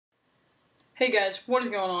Hey guys, what is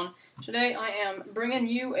going on? Today I am bringing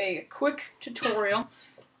you a quick tutorial,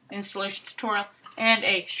 installation tutorial, and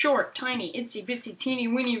a short, tiny, itsy bitsy, teeny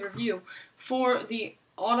weeny review for the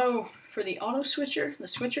AutoSwitcher, the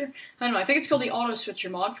switcher. I don't know, I think it's called the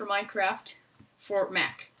AutoSwitcher mod for Minecraft for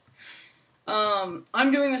Mac.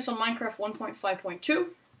 I'm doing this on Minecraft 1.5.2,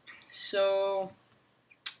 so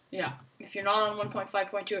yeah, if you're not on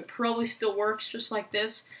 1.5.2, it probably still works just like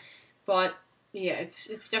this, but yeah,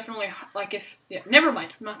 it's definitely like never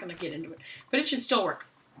mind, I'm not going to get into it, but it should still work.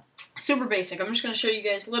 Super basic. I'm just going to show you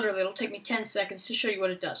guys, literally, it'll take me 10 seconds to show you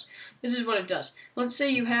what it does. This is what it does. Let's say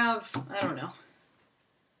you have, I don't know,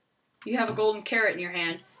 you have a golden carrot in your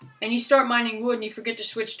hand, and you start mining wood and you forget to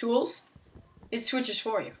switch tools, it switches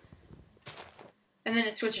for you. And then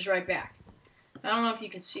it switches right back. I don't know if you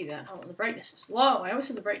can see that. Oh, the brightness is low. I always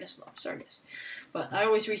have the brightness low. Sorry, guys. But I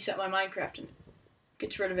always reset my Minecraft and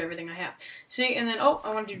gets rid of everything I have. See, and then, oh,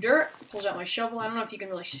 I want to do dirt. Pulls out my shovel. I don't know if you can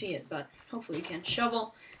really see it, but hopefully you can.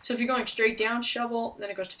 Shovel. So if you're going straight down, shovel, then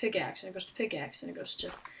it goes to pickaxe, and it goes to pickaxe, and it goes to,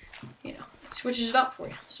 you know, it switches it up for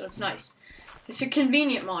you. So it's nice. It's a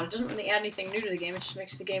convenient mod. It doesn't really add anything new to the game. It just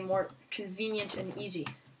makes the game more convenient and easy.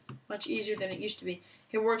 Much easier than it used to be.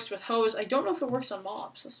 It works with hose. I don't know if it works on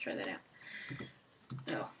mobs. Let's try that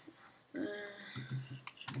out. Oh.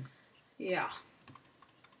 Yeah.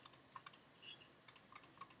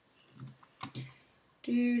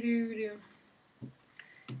 Do.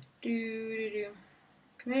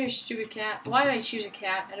 Come here, stupid cat. Why did I choose a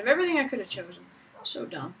cat? Out of everything I could have chosen. So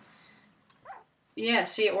dumb. Yeah,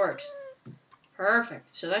 see, it works.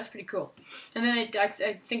 Perfect. So that's pretty cool. And then I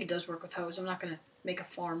think it does work with hose. I'm not going to make a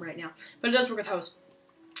farm right now. But it does work with hose.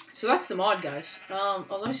 So that's the mod, guys.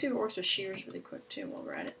 Let me see if it works with shears really quick, too, while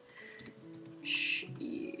we're at it.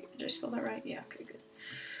 Did I spell that right? Yeah, okay, good.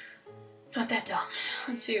 Not that dumb.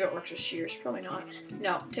 Let's see if it works with shears. Probably not.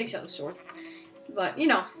 No, it takes out the sword. But, you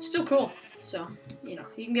know, it's still cool. So, you know,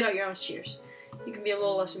 you can get out your own shears. You can be a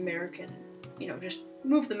little less American. You know, just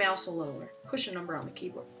move the mouse a little or push a number on the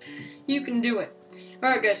keyboard. You can do it.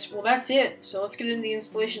 Alright, guys. Well, that's it. So let's get into the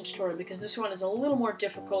installation tutorial because this one is a little more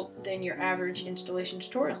difficult than your average installation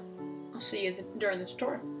tutorial. I'll see you during the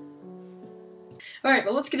tutorial. Alright,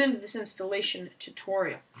 but let's get into this installation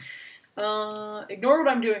tutorial. Ignore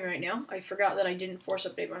what I'm doing right now. I forgot that I didn't force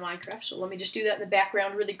update my Minecraft, so let me just do that in the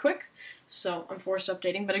background really quick. So I'm force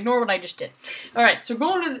updating, but ignore what I just did. Alright, so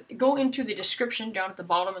go into the description down at the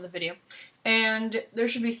bottom of the video, and there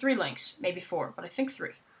should be 3 links, maybe 4, but I think 3.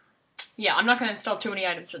 Yeah, I'm not going to install too many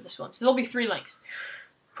items for this one, so there'll be 3 links.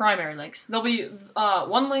 Primary links. There'll be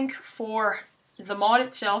 1 link for the mod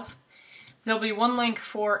itself. There'll be 1 link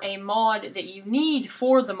for a mod that you need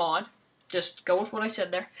for the mod. Just go with what I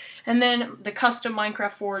said there. And then the custom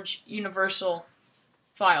Minecraft Forge universal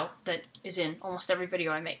file that is in almost every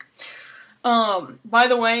video I make. By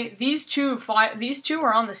the way, these two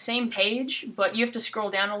are on the same page, but you have to scroll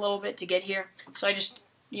down a little bit to get here. So I just,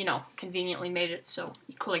 you know, conveniently made it so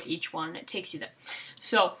you click each one and it takes you there.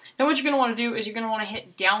 So then what you're going to want to do is you're going to want to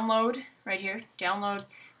hit download right here, download,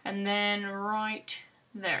 and then right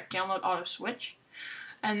there, download AutoSwitch.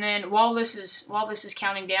 And then while this is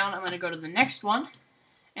counting down, I'm going to go to the next one,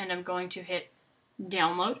 and I'm going to hit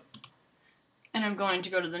download. And I'm going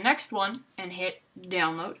to go to the next one and hit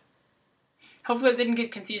download. Hopefully it didn't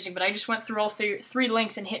get confusing, but I just went through all 3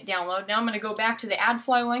 links and hit download. Now I'm going to go back to the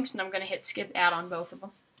AdFly links, and I'm going to hit skip ad on both of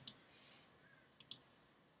them.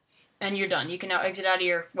 And you're done. You can now exit out of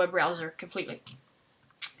your web browser completely.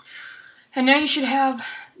 And now you should have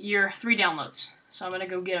your 3 downloads. So I'm going to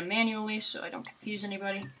go get them manually so I don't confuse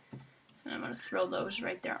anybody. And I'm going to throw those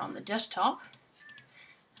right there on the desktop.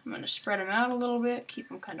 I'm going to spread them out a little bit, keep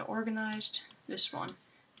them kind of organized. This one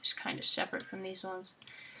is kind of separate from these ones.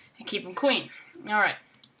 And keep them clean. Alright,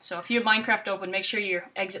 so if you have Minecraft open, make sure you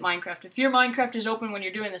exit Minecraft. If your Minecraft is open when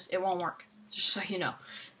you're doing this, it won't work. Just so you know.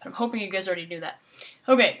 But I'm hoping you guys already knew that.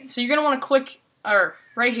 Okay, so you're going to want to click, or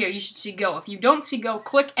right here, you should see Go. If you don't see Go,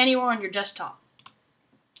 click anywhere on your desktop.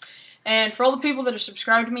 And for all the people that are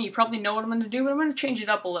subscribed to me, you probably know what I'm going to do, but I'm going to change it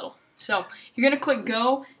up a little. So, you're going to click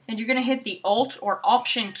Go, and you're going to hit the Alt or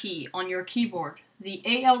Option key on your keyboard. The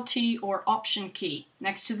Alt or Option key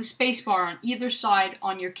next to the spacebar on either side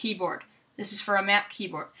on your keyboard. This is for a Mac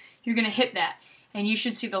keyboard. You're going to hit that, and you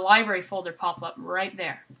should see the library folder pop up right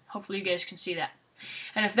there. Hopefully you guys can see that.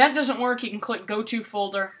 And if that doesn't work, you can click Go To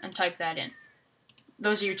Folder and type that in.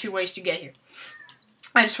 Those are your 2 ways to get here.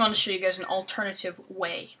 I just wanted to show you guys an alternative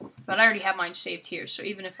way, but I already have mine saved here, so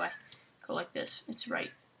even if I go like this, it's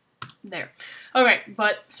right there. Okay,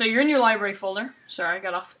 but, so you're in your library folder, sorry, I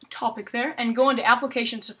got off topic there, and go into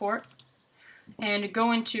Application Support, and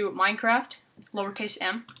go into Minecraft, lowercase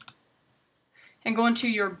m, and go into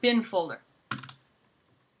your bin folder.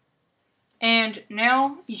 And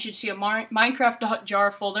now you should see a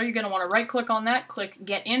Minecraft.jar folder. You're going to want to right click on that, click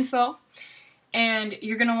Get Info, and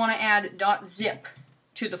you're going to want to add .zip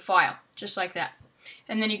to the file, just like that.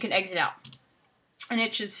 And then you can exit out. And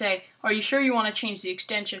it should say, are you sure you want to change the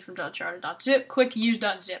extension from .jar to .zip? Click Use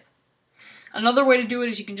 .zip. Another way to do it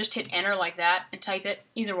is you can just hit enter like that and type it.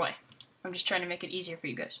 Either way. I'm just trying to make it easier for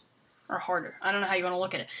you guys. Or harder. I don't know how you want to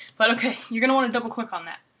look at it. But okay, you're going to want to double click on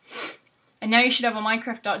that. And now you should have a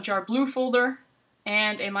Minecraft.jar blue folder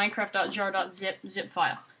and a Minecraft.jar.zip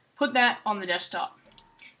file. Put that on the desktop.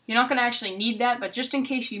 You're not going to actually need that, but just in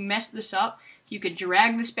case you mess this up, you could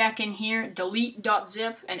drag this back in here, delete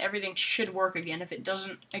 .zip, and everything should work again. If it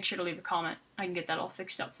doesn't, make sure to leave a comment. I can get that all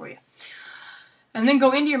fixed up for you. And then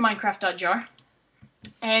go into your Minecraft.jar,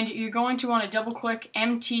 and you're going to want to double click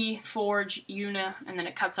MT Forge Una, and then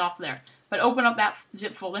it cuts off there. But open up that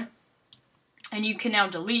zip folder. And you can now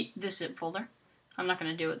delete this zip folder. I'm not going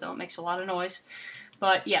to do it though, it makes a lot of noise.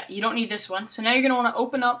 But yeah, you don't need this one. So now you're going to want to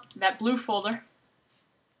open up that blue folder.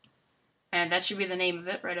 And that should be the name of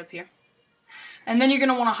it right up here. And then you're going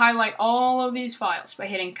to want to highlight all of these files by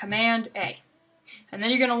hitting Command A. And then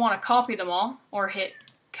you're going to want to copy them all, or hit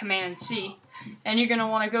Command C. And you're going to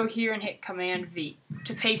want to go here and hit Command V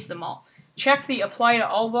to paste them all. Check the Apply to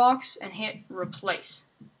All box and hit Replace.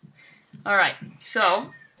 Alright,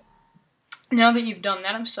 so now that you've done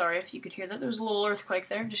that, I'm sorry if you could hear that. There was a little earthquake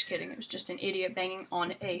there. Just kidding. It was just an idiot banging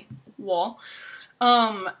on a wall.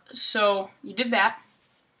 So you did that,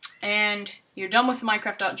 and you're done with the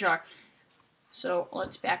Minecraft.jar. So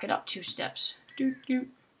let's back it up 2 steps.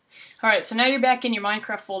 Alright, so now you're back in your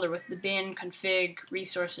Minecraft folder with the bin, config,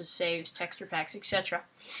 resources, saves, texture packs, etc.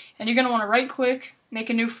 And you're going to want to right-click, make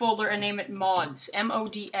a new folder, and name it Mods.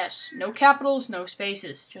 M-O-D-S. No capitals, no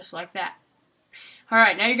spaces. Just like that.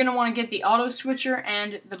 Alright, now you're going to want to get the AutoSwitcher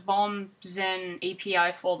and the BombZen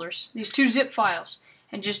API folders. These 2 zip files.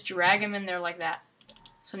 And just drag them in there like that.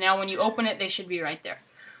 So now when you open it, they should be right there.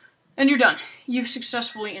 And you're done. You've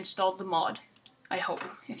successfully installed the mod. I hope.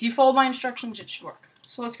 If you follow my instructions, it should work.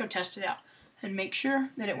 So let's go test it out. And make sure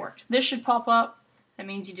that it worked. This should pop up. That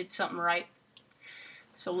means you did something right.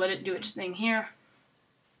 So let it do its thing here.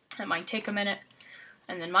 That might take a minute.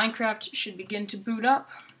 And then Minecraft should begin to boot up.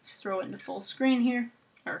 Let's throw it into full screen here,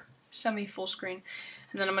 or semi-full screen.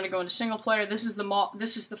 And then I'm going to go into single player. This is the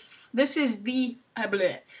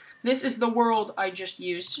world I just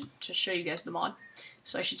used to show you guys the mod.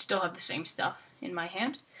 So I should still have the same stuff in my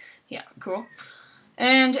hand. Yeah, cool.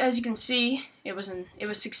 And as you can see, it was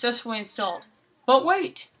successfully installed. But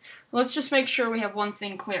wait, let's just make sure we have one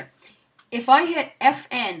thing clear. If I hit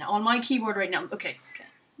FN on my keyboard right now, okay.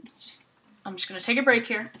 I'm just going to take a break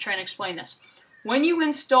here and try and explain this. When you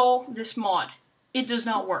install this mod, it does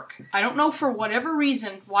not work. I don't know for whatever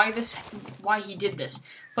reason why he did this,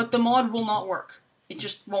 but the mod will not work. It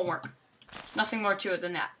just won't work. Nothing more to it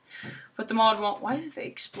than that. But the mod won't. Why is it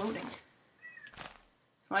exploding?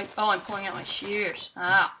 Oh, I'm pulling out my shears.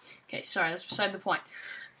 Okay, sorry, that's beside the point.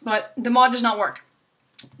 But the mod does not work.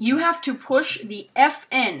 You have to push the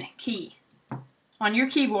FN key on your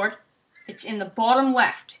keyboard. It's in the bottom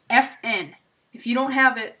left, FN. If you don't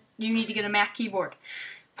have it, you need to get a Mac keyboard.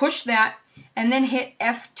 Push that, and then hit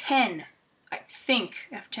F10. I think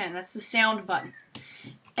F10, that's the sound button.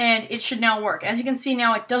 And it should now work. As you can see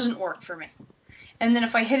now, it doesn't work for me. And then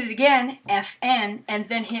if I hit it again, FN, and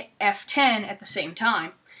then hit F10 at the same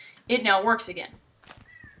time, it now works again.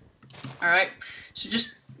 Alright, so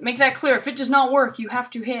just make that clear. If it does not work, you have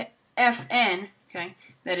to hit FN, okay,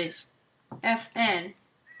 that is FN.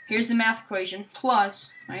 Here's the math equation,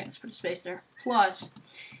 plus, alright, let's put a space there, plus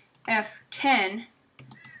F10,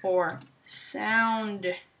 or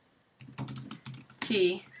sound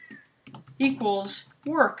key, equals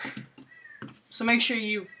work. So make sure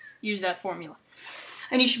you use that formula.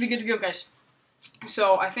 And you should be good to go, guys.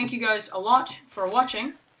 So I thank you guys a lot for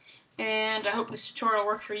watching, and I hope this tutorial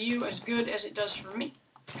worked for you as good as it does for me.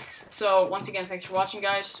 So once again, thanks for watching,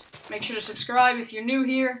 guys. Make sure to subscribe if you're new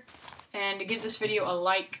here, and give this video a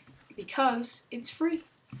like, because it's free.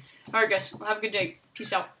 Alright guys, well, have a good day.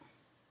 Peace out.